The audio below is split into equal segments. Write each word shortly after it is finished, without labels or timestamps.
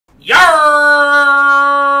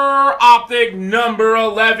Optic number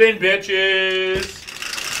 11, bitches.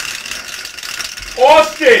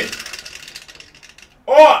 Austin.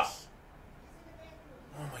 Aus.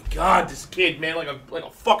 Oh my God, this kid, man, like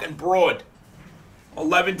a fucking broad.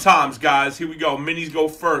 11 times, guys. Here we go. Minis go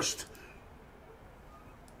first.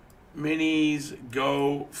 Minis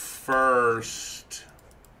go first.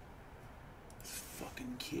 This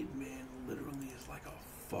fucking kid, man, literally is like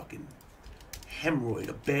a fucking hemorrhoid.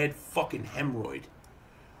 A bad fucking hemorrhoid.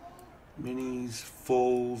 Minis,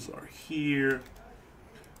 fulls are here.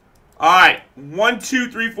 Alright. 1,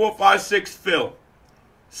 2, 3, 4, 5, 6, fill.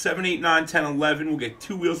 7, 8, 9, 10, 11. We'll get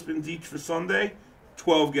 2 wheel spins each for Sunday.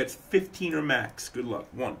 12 gets 15 or max. Good luck.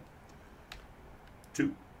 1,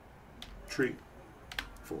 2, 3,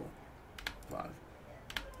 4, 5,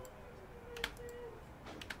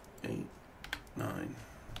 8, 9,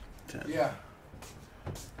 10. Yeah.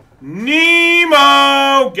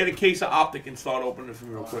 Nemo! Get a case of Optic and start opening it for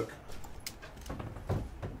me real quick.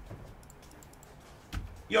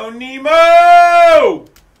 Yo, Nemo!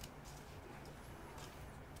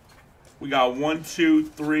 We got 1, 2,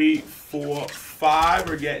 3, 4, 5.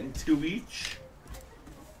 We're getting 2 each.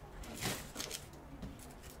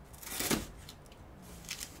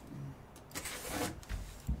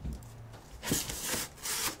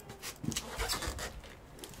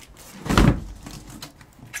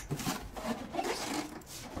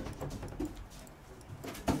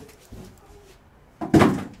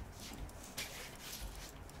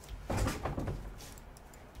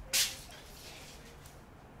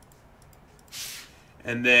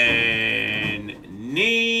 And then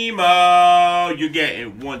Nemo, you're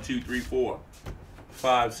getting 1, 2, 3, 4,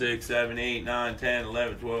 5, 6, 7, 8, 9, 10,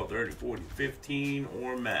 11, 12, 13, 14, 15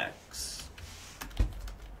 or max.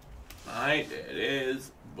 Alright, there it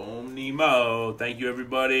is. Boom, Nemo. Thank you,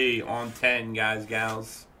 everybody. On 10, guys,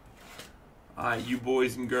 gals. Alright, you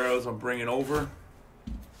boys and girls, I'm bringing over.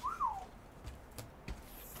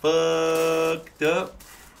 Fucked up.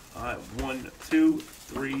 Alright, 1, 2,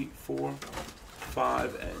 3, 4,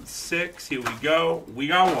 5, and 6. Here we go. We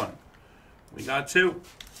got 1. We got 2,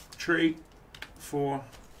 3, 4,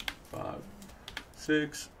 5,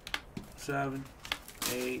 6, 7,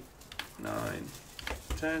 8, 9,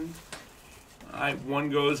 10. Alright, 1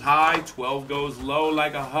 goes high, 12 goes low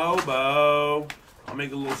like a hobo. I'll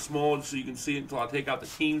make it a little smaller so you can see it until I take out the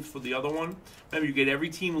teams for the other one. Remember, you get every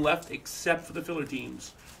team left except for the filler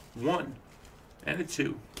teams. 1, and a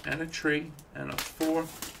 2, and a 3, and a 4,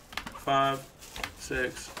 5,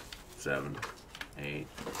 6, 7, 8,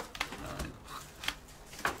 9,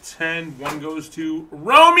 10. 1 goes to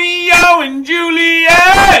Romeo and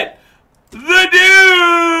Juliet! The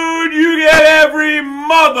dude! You get every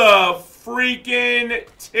mother freaking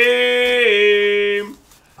team!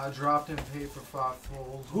 I dropped and paid for 5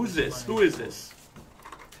 fulls. Who's this? Who is this?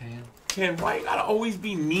 Tan, why you gotta always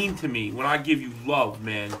be mean to me when I give you love,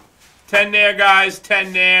 man? 10 there, guys.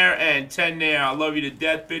 10 there, and 10 there. I love you to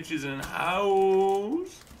death, bitches and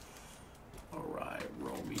hoes. Alright,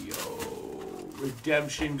 Romeo.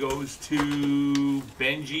 Redemption goes to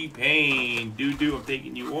Benji Payne. Doo-doo, I'm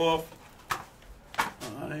taking you off.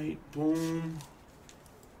 Alright, boom.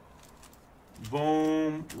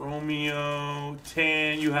 Boom. Romeo.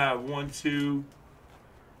 Tan, you have 1, 2,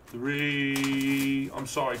 3. I'm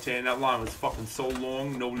sorry, Tan. That line was fucking so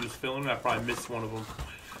long. Nobody was filling it. I probably missed one of them.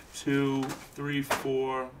 2, 3,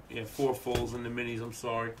 4. Yeah, 4 fulls in the minis. I'm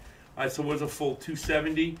sorry. All right, so what's a full?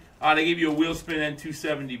 270. They gave you a wheel spin and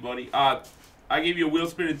 270, buddy. I gave you a wheel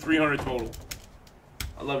spin and 300 total.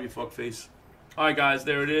 I love you, fuckface. All right, guys,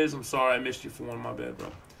 there it is. I'm sorry I missed you for one. My bad,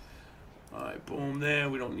 bro. All right, boom there.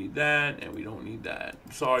 We don't need that, and we don't need that.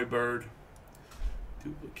 I'm sorry, bird.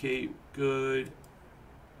 Duplicate. Good.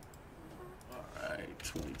 All right,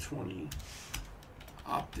 2020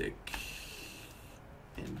 Optic.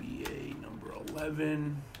 NBA number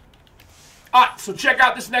 11. All right, so check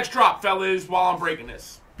out this next drop, fellas, while I'm breaking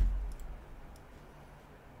this.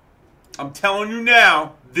 I'm telling you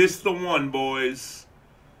now, this the one, boys.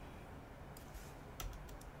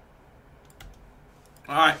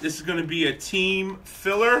 All right, this is going to be a team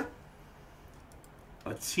filler.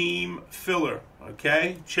 A team filler,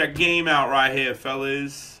 okay? Check game out right here,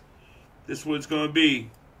 fellas. This is what it's going to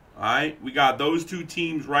be. All right, we got those 2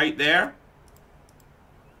 teams right there.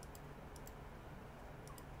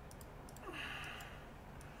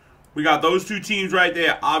 We got those 2 teams right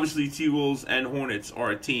there. Obviously, T-Wolves and Hornets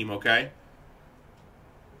are a team, okay?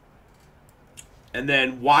 And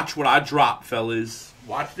then watch what I drop, fellas.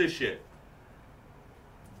 Watch this shit.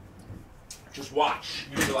 Just watch.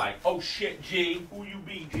 You'll be like, oh shit, G. Who you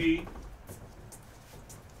be, G?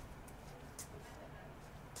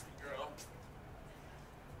 Girl.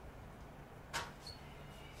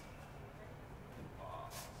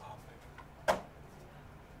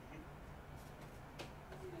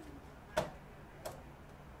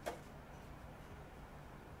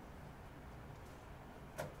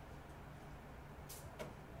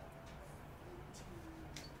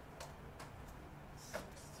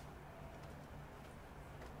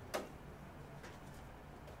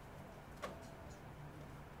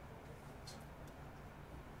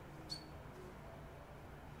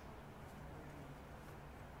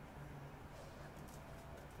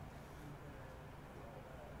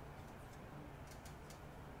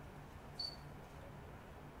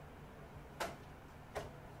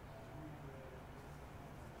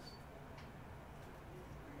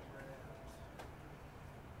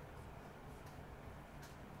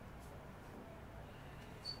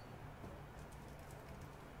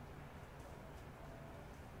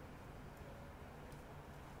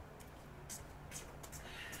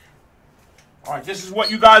 All right, this is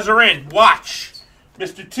what you guys are in. Watch.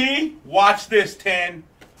 Mr. T, watch this, 10.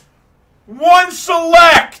 1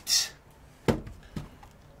 select.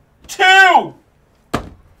 2,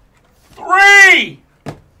 3,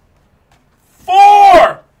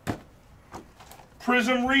 4.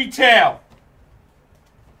 Prism Retail.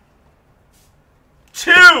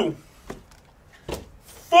 2,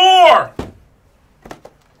 4,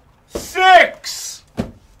 6,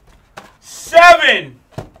 7.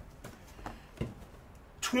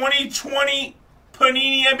 2020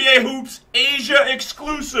 Panini NBA Hoops Asia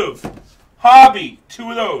exclusive. Hobby,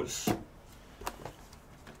 2 of those.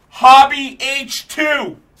 Hobby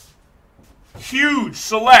H2. Huge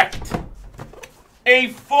select. A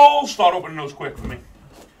full, start opening those quick for me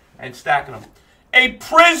and stacking them. A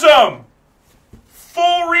Prism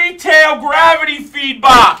full retail gravity feed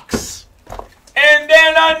box. And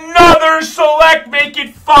then another select, make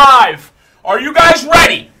it 5. Are you guys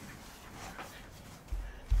ready?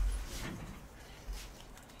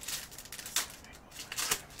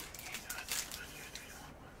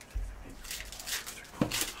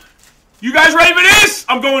 You guys ready for this?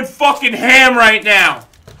 I'm going fucking ham right now.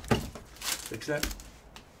 Fix that.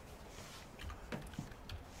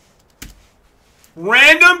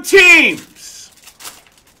 Random teams.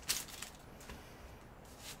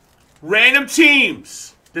 Random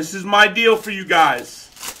teams. This is my deal for you guys.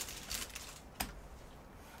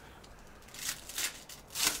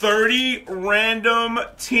 30 random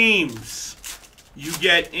teams you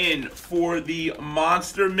get in for the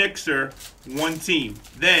Monster Mixer, 1 team.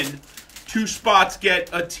 Then 2 spots get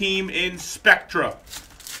a team in Spectra.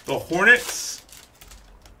 The Hornets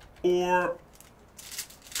or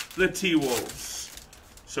the T-Wolves.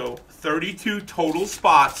 So 32 total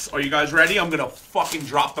spots. Are you guys ready? I'm going to fucking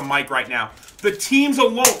drop the mic right now. The teams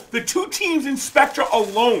alone, the 2 teams in Spectra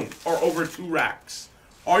alone are over 2 racks.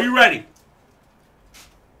 Are you ready?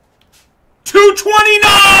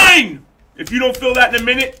 229! If you don't feel that in a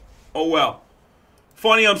minute, oh well.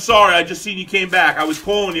 Funny, I'm sorry. I just seen you came back. I was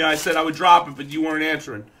calling you. I said I would drop it, but you weren't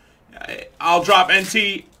answering. I'll drop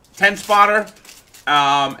NT 10 spotter,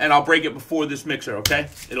 and I'll break it before this mixer, okay?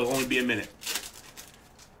 It'll only be a minute.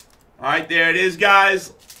 All right, there it is,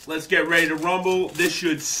 guys. Let's get ready to rumble. This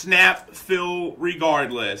should snap fill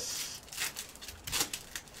regardless.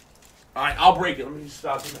 All right, I'll break it. Let me just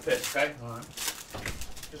stop in the pit, okay? All right.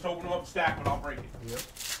 Just open them up and stack them, and I'll break it. Yep.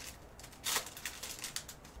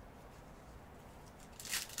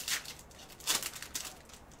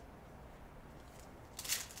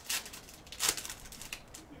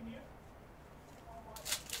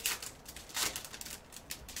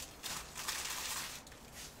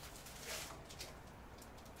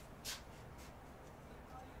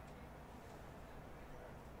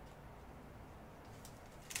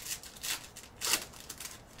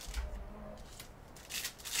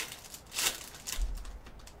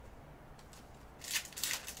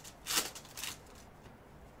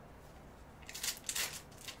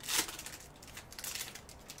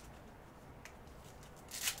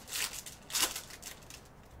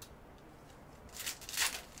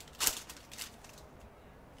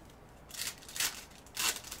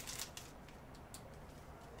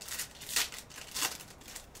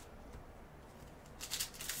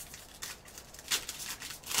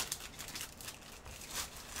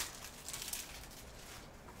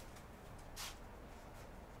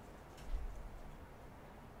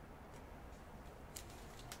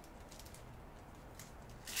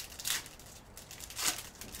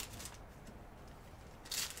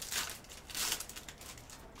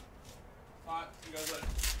 You guys later.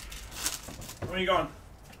 Where are you going?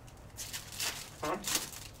 Huh?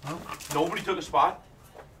 Huh? Nobody took a spot?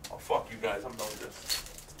 Oh, fuck you guys. I'm done with this.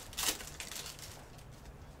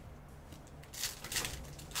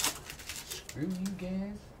 Screw you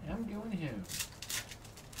guys. I'm going home.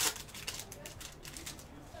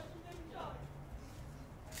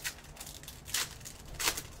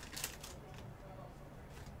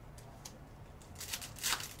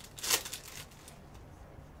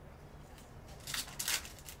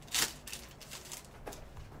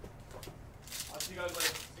 See you guys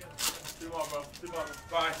later. See you tomorrow, bro. See you tomorrow.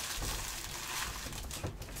 Bye.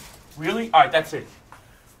 Really? Alright, that's it.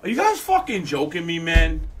 Are you guys fucking joking me,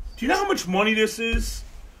 man? Do you know how much money this is?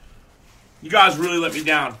 You guys really let me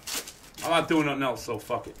down. I'm not doing nothing else, so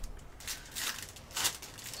fuck it.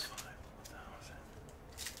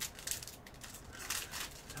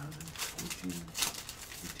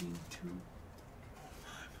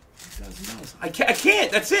 I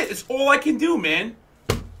can't. That's it. It's all I can do, man.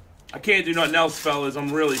 I can't do nothing else, fellas.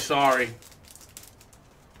 I'm really sorry.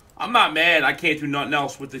 I'm not mad. I can't do nothing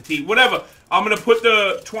else with the team. Whatever. I'm going to put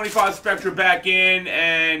the 25 Spectra back in.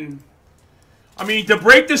 And, I mean, to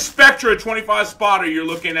break the Spectra 25 spotter, you're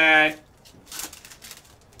looking at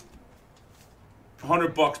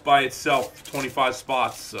 $100 by itself, 25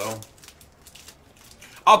 spots. So,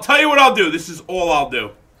 I'll tell you what I'll do. This is all I'll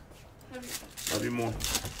do. Love you more.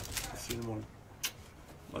 See you in the morning.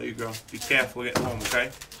 There you go. Be careful getting home,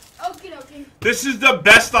 okay? Okay. This is the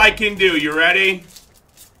best I can do. You ready?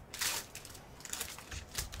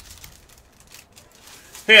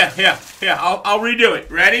 Here. I'll redo it.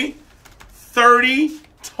 Ready? 30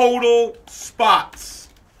 total spots.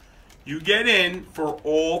 You get in for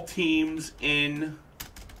all teams in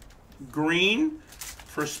green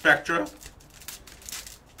for Spectra.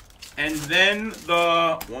 And then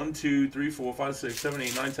the 1, 2, 3, 4, 5, 6, 7,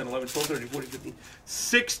 8, 9, 10, 11, 12, 13, 14, 15,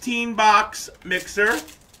 16 box mixer.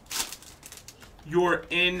 You're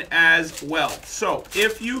in as well. So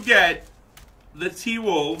if you get the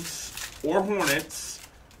T-Wolves or Hornets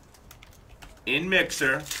in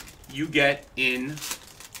mixer, you get in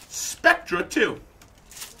Spectra too.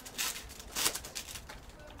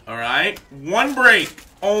 Alright? One break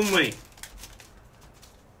only.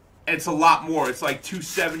 It's a lot more. It's like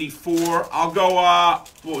 274. I'll go,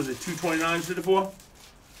 what was it, 229 to the for?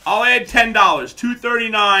 I'll add $10.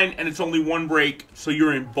 239, and it's only one break, so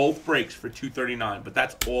you're in both breaks for 239. But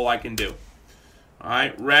that's all I can do. All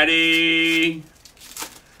right, ready?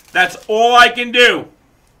 That's all I can do.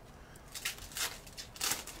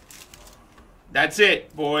 That's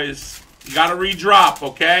it, boys. You got to redrop,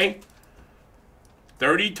 okay?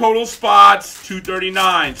 30 total spots,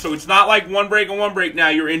 239. So it's not like one break and one break now.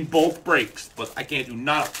 You're in both breaks. But I can't do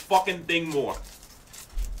not a fucking thing more.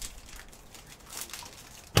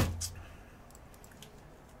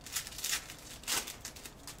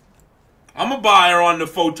 I'm a buyer on the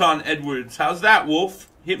Photon Edwards. How's that, Wolf?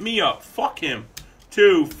 Hit me up. Fuck him.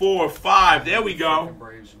 2, 4, 5. There we go. Fucking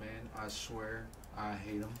Braves, man. I swear. I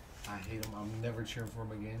hate them. I'm never cheering for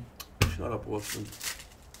them again. Shut up, Wilson.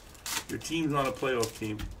 Your team's not a playoff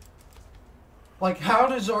team. Like, how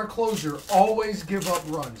does our closer always give up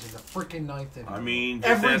runs in the freaking ninth inning? I mean,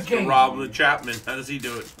 just every ask game. Rob Chapman. How does he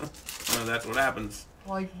do it? Well, that's what happens.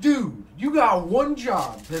 Like, dude, you got one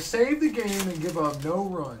job to save the game and give up no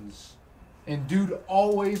runs. And dude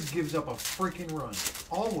always gives up a freaking run.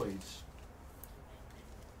 Always.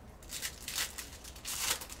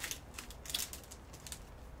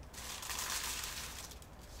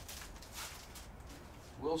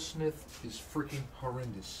 Will Smith is freaking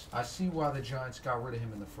horrendous. I see why the Giants got rid of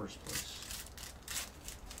him in the first place.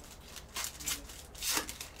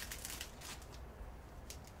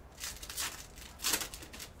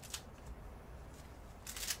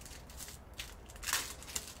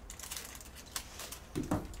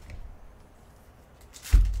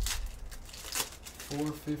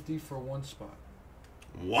 $450 for one spot.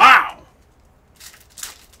 Wow.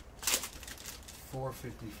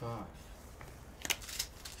 $455.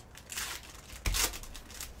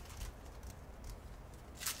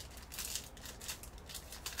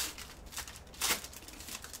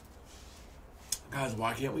 Guys,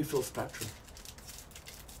 why can't we fill Spectrum?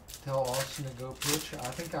 Tell Austin to go pitch.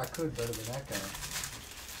 I think I could better than that guy.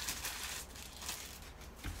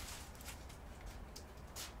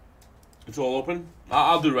 It's all open?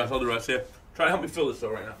 I'll do the rest. I'll do the rest here. Try to help me fill this,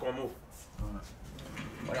 though, right now. Come on, move.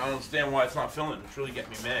 Like, I don't understand why it's not filling. It's really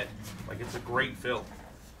getting me mad. Like, it's a great fill.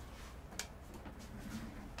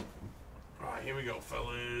 All right, here we go,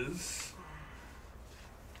 fellas.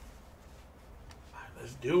 All right,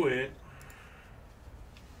 let's do it.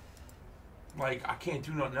 Like, I can't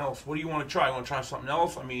do nothing else. What do you want to try? You want to try something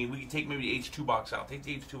else? I mean, we can take maybe the H2 box out. Take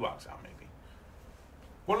the H2 box out, maybe.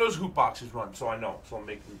 One of those hoop boxes run, so I know. So I'm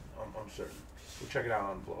certain. We'll check it out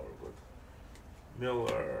on the blower real quick.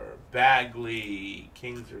 Miller, Bagley,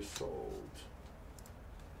 Kings are sold.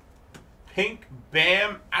 Pink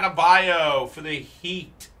Bam Adebayo for the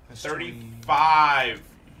Heat. That's 35.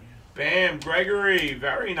 Bam, Gregory.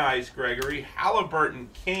 Very nice, Gregory. Halliburton,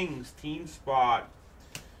 Kings, team spot.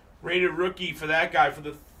 Rated rookie for that guy for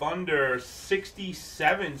the Thunder.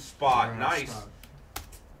 67 spot. Nice.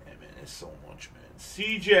 Yeah, man, there's so much, man.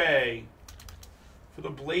 CJ for the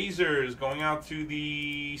Blazers going out to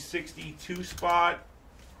the 62 spot.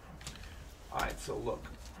 All right, so look.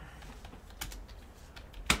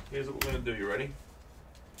 Here's what we're going to do. You ready?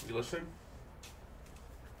 You listening?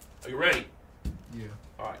 Are you ready? Yeah.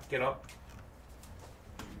 All right, get up.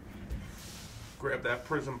 Grab that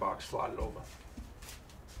prism box, slide it over.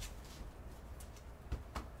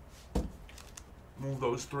 Move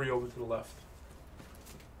those three over to the left.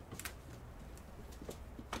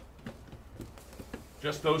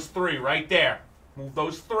 Just those 3 right there. Move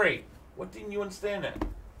those 3. What didn't you understand that?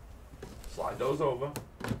 Slide those over.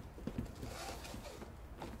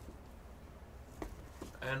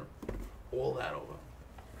 And all that over.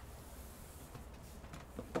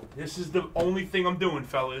 This is the only thing I'm doing,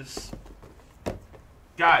 fellas.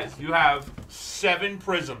 Guys, you have 7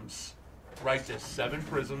 prisms. Write this, 7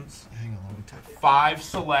 prisms. Hang on, let me type. 5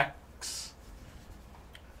 selects.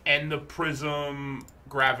 And the prism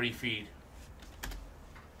gravity feed.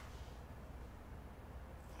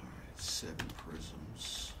 Alright, 7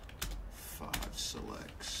 prisms. 5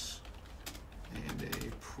 selects. And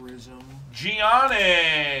a prism.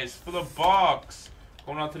 Giannis for the Bucks.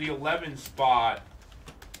 Going out to the 11 spot.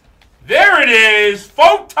 There it is!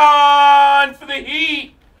 Photon for the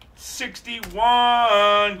Heat!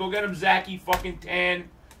 61. Go get him, Zachy. Fucking 10.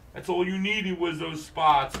 That's all you needed was those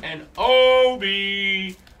spots. And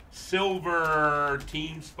Obi, silver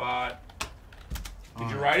team spot. Did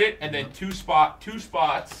you write it? And then 2 spots.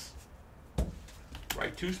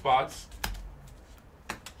 Write 2 spots.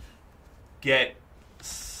 Get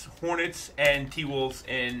Hornets and T-Wolves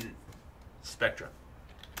in Spectra.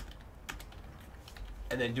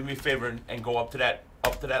 And then do me a favor and go up to that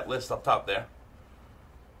list up top there.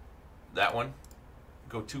 That one.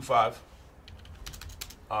 Go 2-5.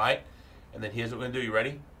 Alright. And then here's what we're gonna do. You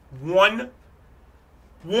ready?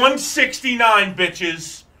 169,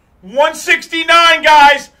 bitches. 169,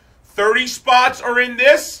 guys. 30 spots are in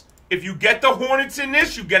this. If you get the Hornets in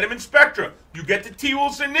this, you get them in Spectra. You get the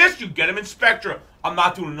T-Wolves in this, you get them in Spectra. I'm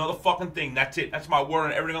not doing another fucking thing. That's it. That's my word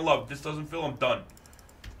on everything I love. If this doesn't fill, I'm done.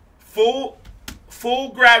 Full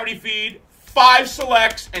gravity feed, 5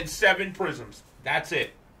 selects, and 7 prisms. That's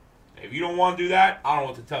it. If you don't want to do that, I don't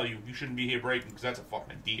know what to tell you. You shouldn't be here breaking because that's a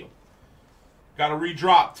fucking deal. Got to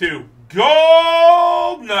redrop, too.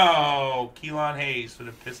 Gold! No. Keelan Hayes for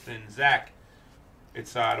the Pistons. Zach,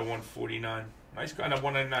 it's the 149. Nice card.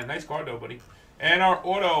 199. Nice card, though, buddy. And our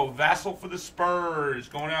auto, Vassal for the Spurs.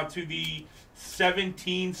 Going out to the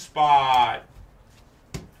 17 spot.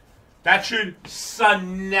 That should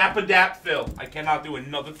snap-a-dap fill. I cannot do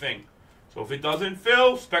another thing. So if it doesn't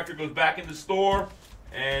fill, Spectre goes back in the store,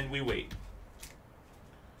 and we wait.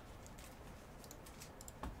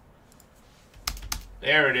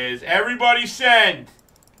 There it is. Everybody send.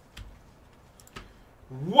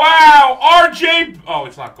 Wow, RJ. Oh,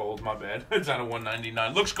 it's not gold. My bad. It's on a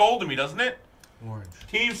 199. Looks gold to me, doesn't it? Orange.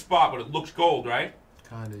 Team spot, but it looks gold, right?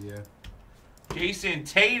 Kinda, yeah. Jason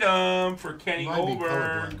Tatum for Kenny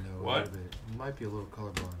Goldberg. What? It might be a little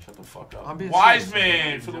colorblind. Shut the fuck up. I'm being Wiseman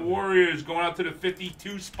serious. for the Warriors going out to the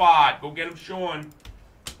 52 spot. Go get him, Sean.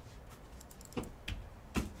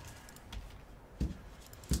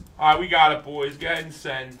 All right, we got it, boys. Go ahead and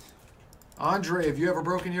send. Andre, have you ever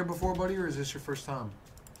broken here before, buddy, or is this your first time?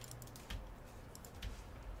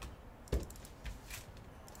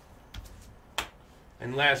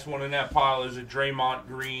 And last one in that pile is a Draymond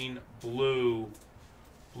Green blue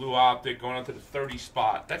Optic going out to the 30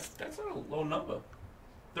 spot. That's not a low number.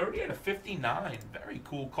 30 out of 59. Very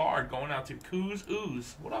cool card going out to Kuz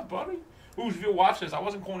Ooze. What up, buddy? Ooze, if you're watching this, I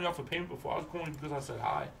wasn't calling you off for payment before. I was calling you because I said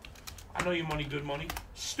hi. I know your money, good money.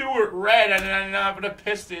 Stewart, red at 99 for the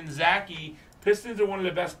Pistons. Zachy. Pistons are one of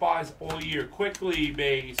the best buys all year. Quickly,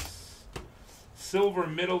 base. Silver,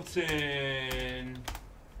 Middleton.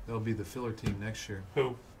 They'll be the filler team next year.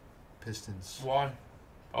 Who? Pistons. Why?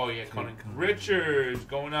 Oh, yeah, Cunningham. Richards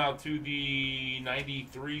going out to the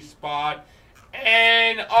 93 spot.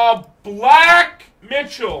 And a black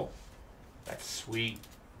Mitchell. That's sweet.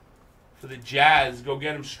 For the Jazz, go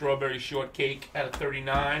get him Strawberry Shortcake at a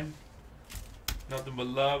 39. Nothing but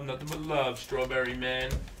love, Strawberry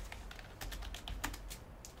Man.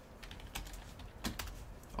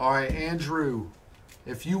 All right, Andrew.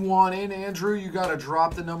 If you want in, Andrew, you got to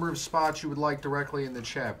drop the number of spots you would like directly in the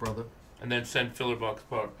chat, brother. And then send filler bucks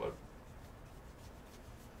part, bud.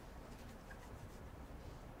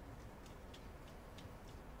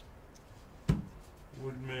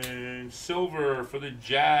 Woodman, silver for the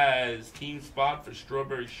Jazz. Team spot for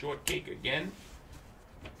Strawberry Shortcake again.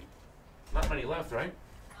 Not many left, right?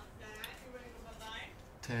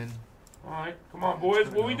 10. All right, come on, boys.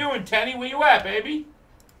 What we doing, Tenny? Where you at, baby?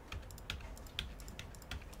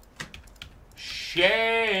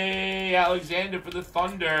 Shea Alexander for the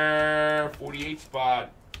Thunder. 48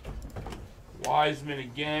 spot. Wiseman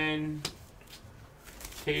again.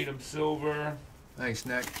 Tatum silver. Thanks,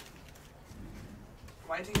 Nick.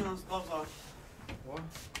 Why are you taking those gloves off? What?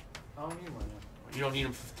 I don't need one now. You don't need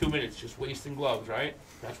them for 2 minutes, just wasting gloves, right?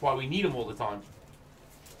 That's why we need them all the time.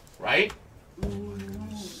 Right? Ooh,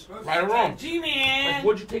 Right or wrong? G-Man! Like,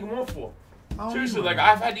 what'd you take them off for? Seriously, like,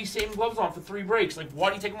 I've had these same gloves on for 3 breaks. Like, why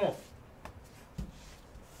do you take them off?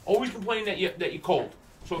 Always complain that you're cold.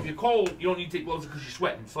 So if you're cold, you don't need to take gloves because you're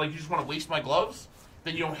sweating. So, like, you just want to waste my gloves?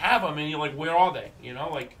 Then you don't have them, and you're like, where are they? You know,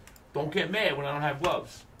 like, don't get mad when I don't have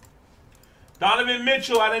gloves. Donovan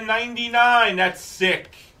Mitchell out of 99. That's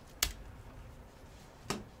sick.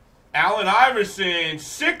 Allen Iverson,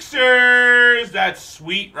 Sixers. That's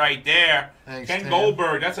sweet right there. Thanks, Ken Tim.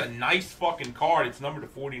 Goldberg. That's a nice fucking card. It's numbered to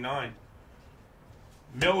 49.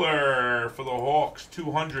 Miller for the Hawks,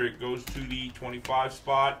 200, goes to the 25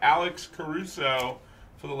 spot. Alex Caruso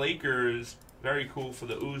for the Lakers, very cool for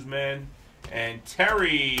the Oozman. And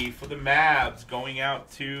Terry for the Mavs, going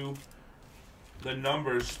out to the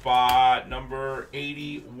numbers spot, number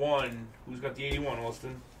 81. Who's got the 81,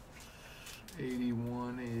 Austin?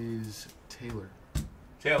 81 is Taylor.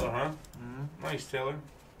 Taylor, huh? Mm-hmm. Nice, Taylor.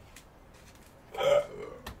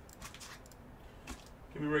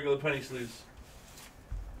 Give me regular penny sleeves.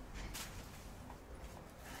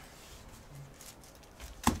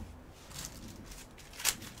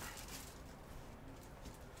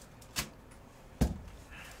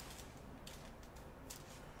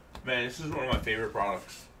 Man, this is one of my favorite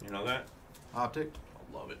products. You know that? Optic.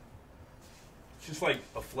 I love it. It's just like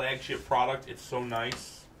a flagship product. It's so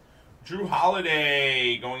nice. Drew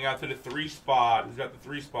Holiday going out to the 3 spot. Who's got the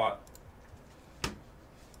 3 spot?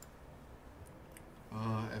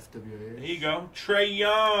 FWA. There you go. Trey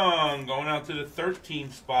Young going out to the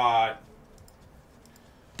 13 spot.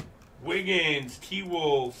 Wiggins,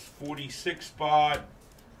 T-Wolves, 46 spot.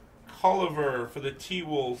 Culliver for the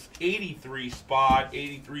T-Wolves, 83 spot.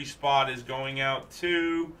 83 spot is going out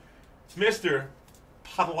to Mr.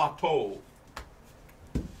 Padlato.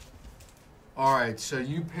 All right, so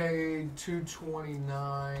you paid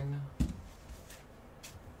 $229.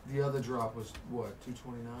 The other drop was what?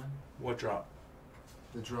 $229. What drop?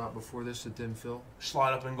 The drop before this that didn't fill.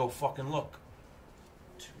 Slide up and go fucking look.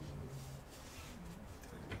 2,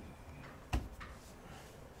 3.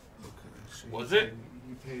 Okay. So Was you it?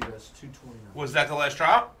 You paid us $229. Was that the last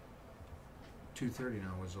drop?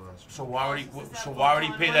 $239 was the last one. So why would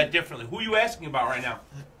he pay that differently? Who are you asking about right now?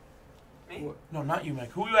 Me? What? No, not you,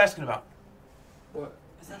 Mike. Who are you asking about? What?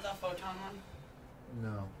 Is that the photon one?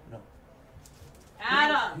 No.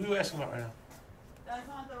 Adam! Who are you asking about right now? That's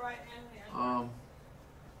not the right Anthony.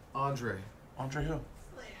 Andre. Andre who? How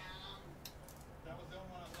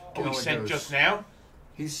Oh, he it sent goes. just now?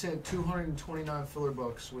 He sent 229 filler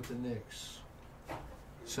bucks with the Knicks.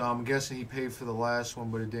 So I'm guessing he paid for the last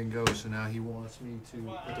one, but it didn't go. So now he wants me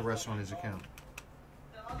to put the rest on his account.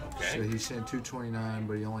 Okay. So he sent 229,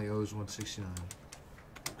 but he only owes 169.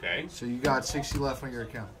 Okay. So you got 60 left on your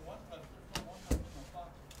account. Do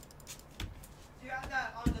you have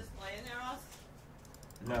that on display in there, Ross?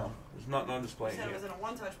 No, there's nothing on display You said it here. was in a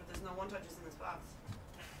one-touch, but there's no one-touches in this box.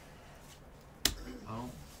 Oh,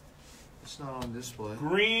 it's not on display.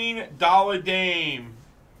 Green Dollar Dame,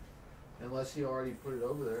 Unless he already put it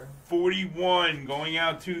over there. 41, going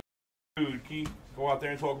out to dude. Can you go out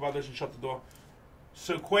there and talk about this and shut the door?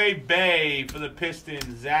 Sequay Bay for the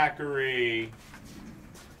Pistons, Zachary.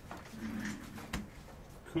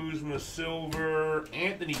 Kuzma Silver,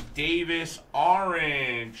 Anthony Davis,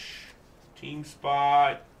 Orange, team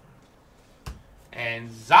spot.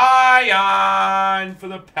 And Zion for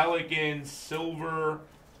the Pelicans, Silver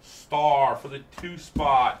Star for the 2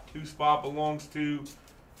 spot. 2 spot belongs to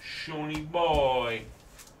Shawnee Boy.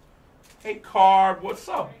 Hey, Carb, what's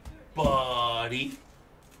up, buddy?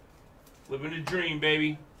 Living the dream,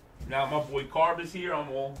 baby. Now my boy Carb is here, I'm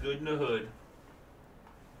all good in the hood.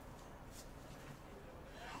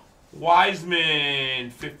 Wiseman,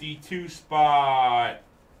 52 spot.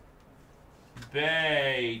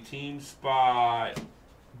 Bay, team spot.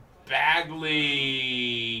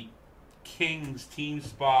 Bagley, Kings, team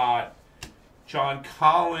spot. John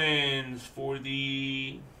Collins for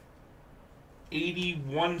the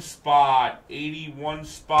 81 spot. 81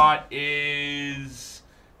 spot is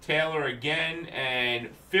Taylor again. And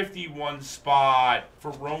 51 spot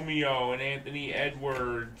for Romeo and Anthony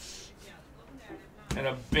Edwards. And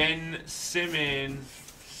a Ben Simmons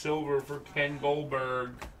silver for Ken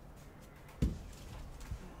Goldberg.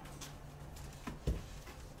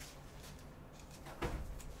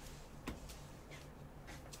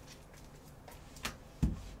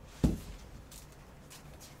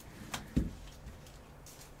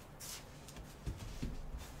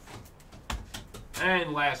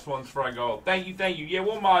 And last ones before I go. Thank you, thank you. Yeah,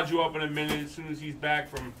 we'll mod you up in a minute as soon as he's back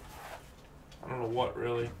from, I don't know what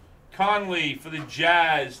really. Conley for the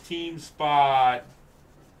Jazz, team spot.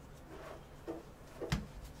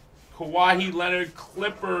 Kawhi Leonard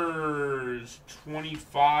Clippers,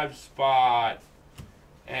 25 spot.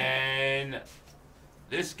 And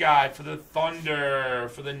this guy for the Thunder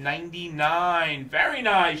for the 99. Very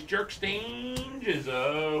nice. Jerkstain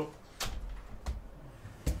Jizzo.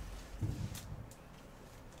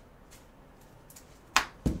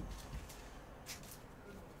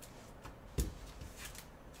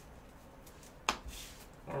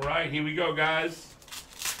 All right, here we go, guys.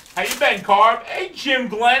 How you been, Carb? Hey, Jim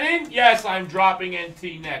Glennon. Yes, I'm dropping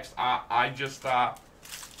NT next. I just I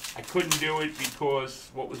couldn't do it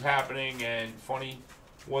because what was happening, and Funny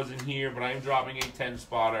wasn't here, but I am dropping a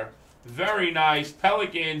 10-spotter. Very nice.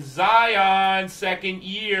 Pelicans, Zion, second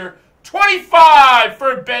year. 25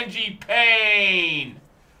 for Benji Payne.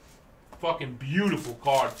 Fucking beautiful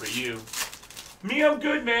card for you. Me, I'm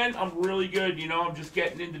good, man. I'm really good. You know, I'm just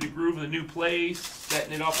getting into the groove of the new place,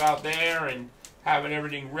 setting it up out there, and having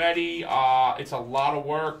everything ready. It's a lot of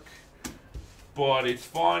work, but it's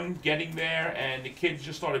fun getting there. And the kids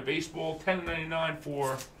just started baseball. $10.99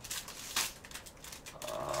 for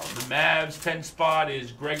the Mavs. 10 spot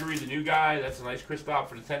is Gregory, the new guy. That's a nice Kristaps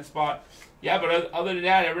for the 10 spot. Yeah, but other than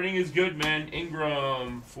that, everything is good, man.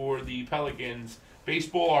 Ingram for the Pelicans.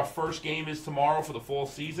 Baseball, our first game is tomorrow for the fall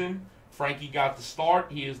season. Frankie got the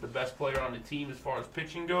start. He is the best player on the team as far as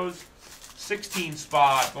pitching goes. 16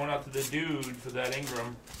 spot going out to the dude for that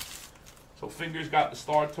Ingram. So Fingers got the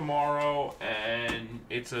start tomorrow, and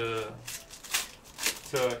it's a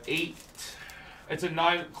 9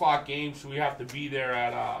 o'clock game, so we have to be there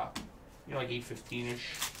at like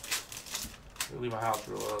 8:15ish. I'll leave my house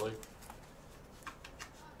real early.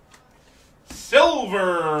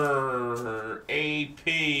 Silver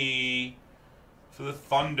AP for the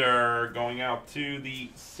Thunder going out to the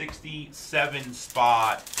 67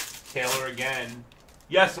 spot. Taylor again.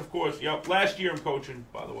 Yes, of course. Yep. Last year I'm coaching,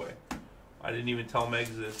 by the way. I didn't even tell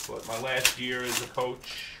Megs this, but my last year as a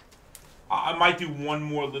coach. I might do one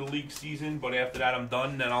more Little League season, but after that I'm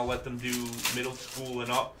done. Then I'll let them do middle school and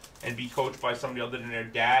up and be coached by somebody other than their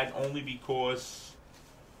dad, only because...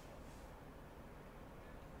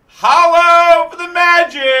 Hollow for the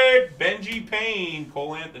Magic! Benji Payne,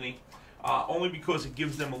 Cole Anthony. Only because it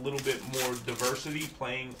gives them a little bit more diversity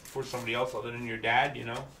playing for somebody else other than your dad, you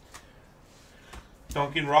know.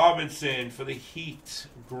 Duncan Robinson for the Heat.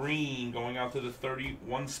 Green going out to the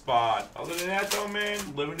 31 spot. Other than that, though,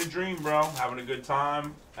 man, living the dream, bro. Having a good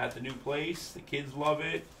time at the new place. The kids love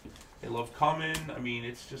it. They love coming. I mean,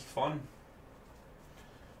 it's just fun.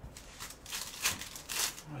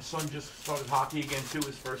 My son just started hockey again, too.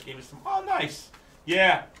 His first game is tomorrow. Oh, nice.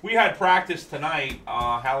 Yeah, we had practice tonight.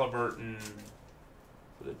 Halliburton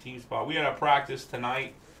for the team spot. We had a practice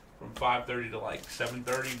tonight from 5:30 to like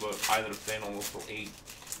 7:30, but I ended up staying almost till 8.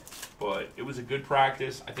 But it was a good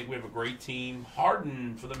practice. I think we have a great team.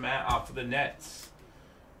 Harden for the Nets.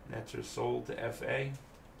 Nets are sold to FA.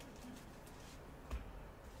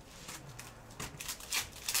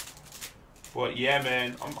 But yeah,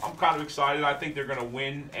 man, I'm kind of excited. I think they're gonna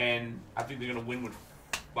win, and I think they're gonna win with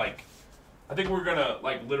like. I think we're gonna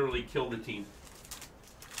like literally kill the team.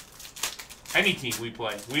 Any team we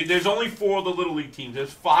play. There's only 4 of the Little League teams.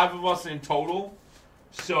 There's 5 of us in total.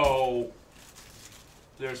 So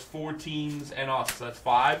there's 4 teams and us. So that's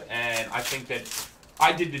 5. And I think that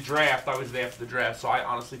I did the draft. I was there for the draft. So I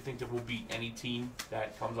honestly think that we'll beat any team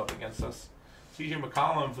that comes up against us. CJ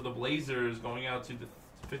McCollum for the Blazers going out to the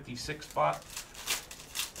 56 spot.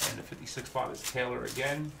 And the 56 spot is Taylor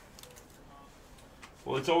again.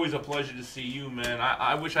 Well, it's always a pleasure to see you, man.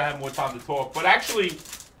 I wish I had more time to talk. But actually...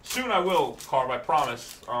 soon I will, Carb, I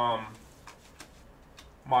promise.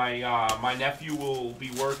 My nephew will be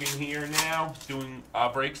working here now, doing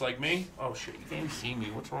breaks like me. Oh, shit, you can't even see me.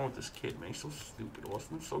 What's wrong with this kid, man? He's so stupid,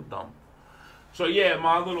 Austin. He's so dumb. So, yeah,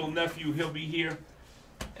 my little nephew, he'll be here.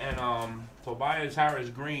 And Tobias Harris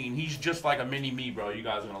Green, he's just like a mini me, bro. You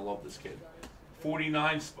guys are going to love this kid.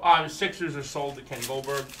 49, Sixers are sold to Ken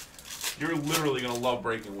Goldberg. You're literally going to love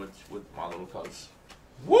breaking with my little cuz.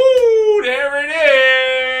 Woo! There it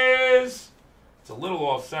is! It's a little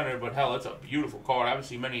off-center, but hell, it's a beautiful card. I haven't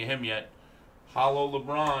seen many of him yet. Hollow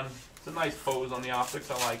LeBron. It's a nice pose on the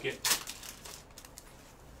optics. I like it.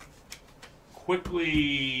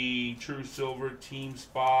 Quickly, True Silver, team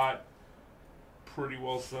spot. Pretty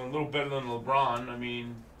well done. A little better than LeBron. I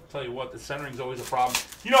mean, I'll tell you what, the centering's always a problem.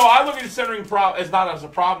 You know, I look at the centering as not as a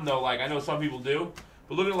problem, though. Like, I know some people do.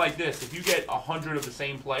 But look at it like this. If you get 100 of the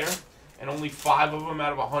same player, and only 5 of them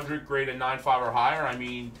out of 100 grade a 9.5 or higher, I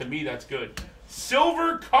mean, to me, that's good.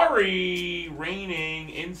 Silver Curry, reigning,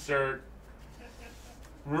 insert.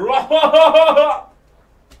 We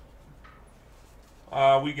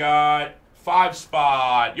got 5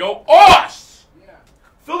 spot. Yo, Oss! Yeah.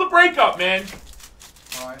 Fill the break up, man.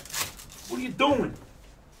 All right. What are you doing?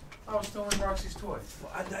 I was throwing Roxy's toy.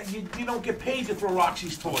 You don't get paid to throw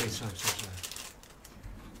Roxy's toys. Sorry.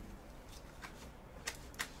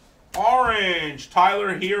 Orange,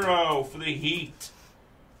 Tyler Hero for the Heat.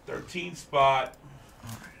 13 spot.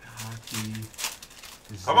 All right, hockey.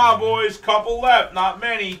 Come on, boys. Couple left. Not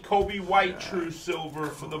many. Kobe White, True Silver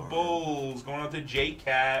for the Bulls. Going out to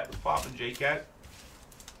J-Cat. What's poppin', J-Cat?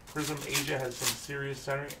 Prism Asia has some serious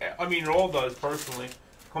centering. I mean, it all does, personally.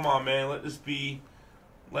 Come on, man. Let this be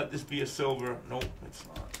a silver. Nope, it's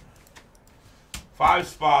not. 5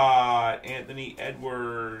 spot. Anthony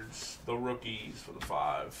Edwards. The rookies for the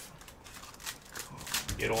 5.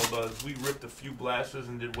 It all does. We ripped a few blasters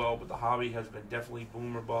and did well, but the hobby has been definitely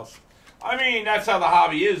boom or bust. I mean, that's how the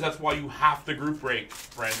hobby is. That's why you have to group break,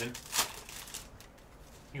 Brandon.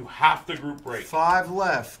 You have to group break. 5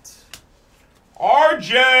 left.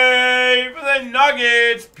 RJ for the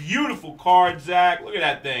Nuggets. Beautiful card, Zach. Look at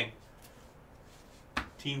that thing.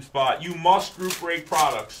 Team spot. You must group break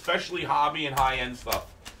products, especially hobby and high-end stuff.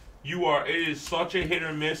 It is such a hit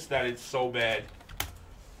or miss that it's so bad.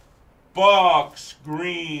 Bucks,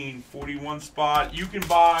 green, 41 spot. You can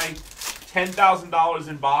buy $10,000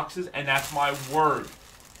 in boxes, and that's my word.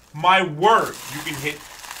 My word. You can hit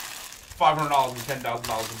 $500 and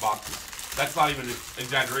 $10,000 in boxes. That's not even an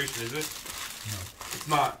exaggeration, is it? No. It's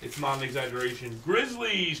not. It's not an exaggeration.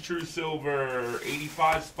 Grizzlies, True Silver,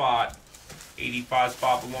 85 spot. 85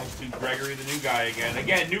 spot belongs to Gregory, the new guy again.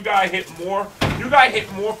 Again, new guy hit more. New guy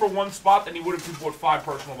hit more for 1 spot than he would if he bought 5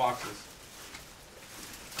 personal boxes.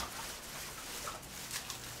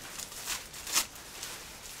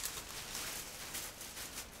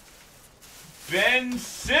 Ben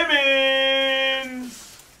Simmons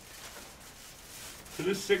to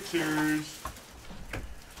the Sixers.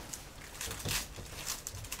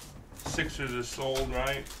 Sixers are sold,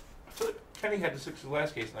 right? I feel like Kenny had the Sixers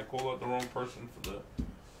last case, and I called out the wrong person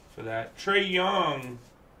for that. Trae Young,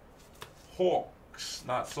 Hawks,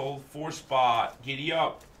 not sold. 4 spot. Giddy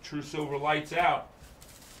up. True Silver lights out.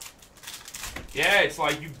 Yeah, it's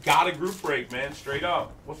like you got a group break, man. Straight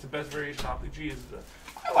up. What's the best variation? Optic G is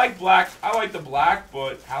I like black. I like the black,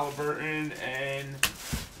 but Halliburton and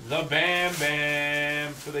the Bam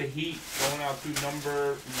Bam for the Heat going out to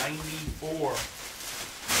number 94.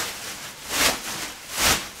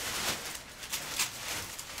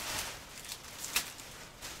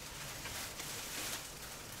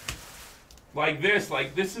 Like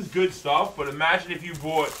this is good stuff, but imagine if you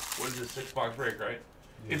bought, what is this, 6-box break, right?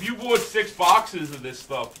 Yeah. If you bought 6 boxes of this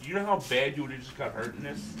stuff, you know how bad you would have just got hurt in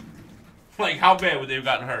this? Like, how bad would they have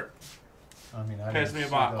gotten hurt? I mean, Pass me a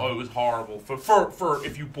box. Oh, it was horrible. For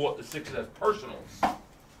if you bought the 6 as personals.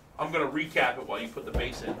 I'm going to recap it while you put the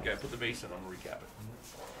base in. Okay, put the base in, I'm going to recap it.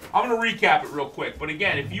 I'm going to recap it real quick. But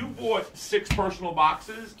again, if you bought 6 personal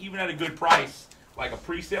boxes, even at a good price, like a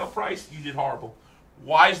pre-sale price, you did horrible.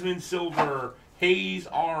 Wiseman Silver, Hayes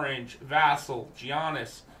Orange, Vassell,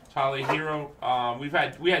 Giannis, Tyler Hero.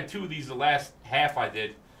 We had 2 of these the last half I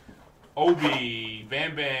did. Obi,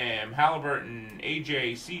 Bam Bam, Halliburton,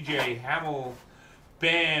 AJ, CJ, Hamill,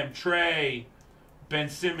 Bam, Trey, Ben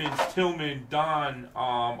Simmons, Tillman, Don,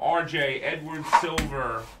 RJ, Edward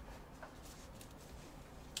Silver,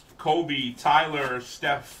 Kobe, Tyler,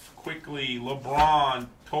 Steph, Quickly, LeBron,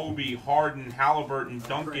 Kobe, Harden, Halliburton,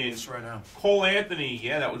 Duncan, right now. Cole Anthony.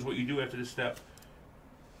 Yeah, that was what you do after this step.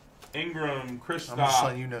 Ingram, Kristaps. I'm just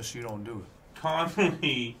letting you know so you don't do it.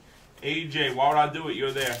 Conley, AJ. Why would I do it?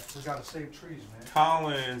 You're there. We gotta save trees, man.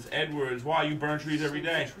 Collins, Edwards. Why you burn trees every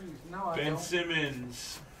day? No, Ben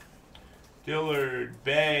Simmons, Dillard,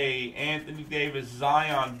 Bay, Anthony Davis,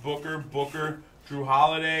 Zion, Booker, Drew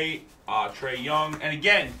Holiday, Trae Young. And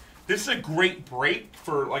again, this is a great break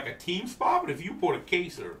for like a team spot, but if you bought a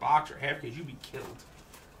case or a box or half case, you'd be killed.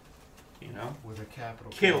 You know? With a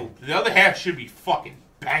capital. Killed. The other half should be fucking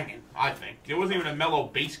banging, I think. There wasn't even a mellow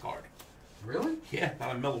base card. Really? Yeah,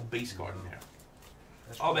 not a mellow base card in there.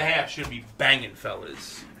 That's Other half should be banging,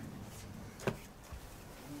 fellas.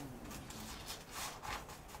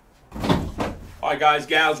 All right, guys,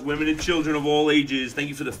 gals, women and children of all ages, thank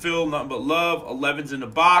you for the fill. Nothing but love. 11's in the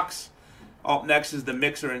box. Up next is the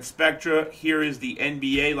Mixer and Spectra. Here is the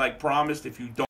NBA, like promised. If you don't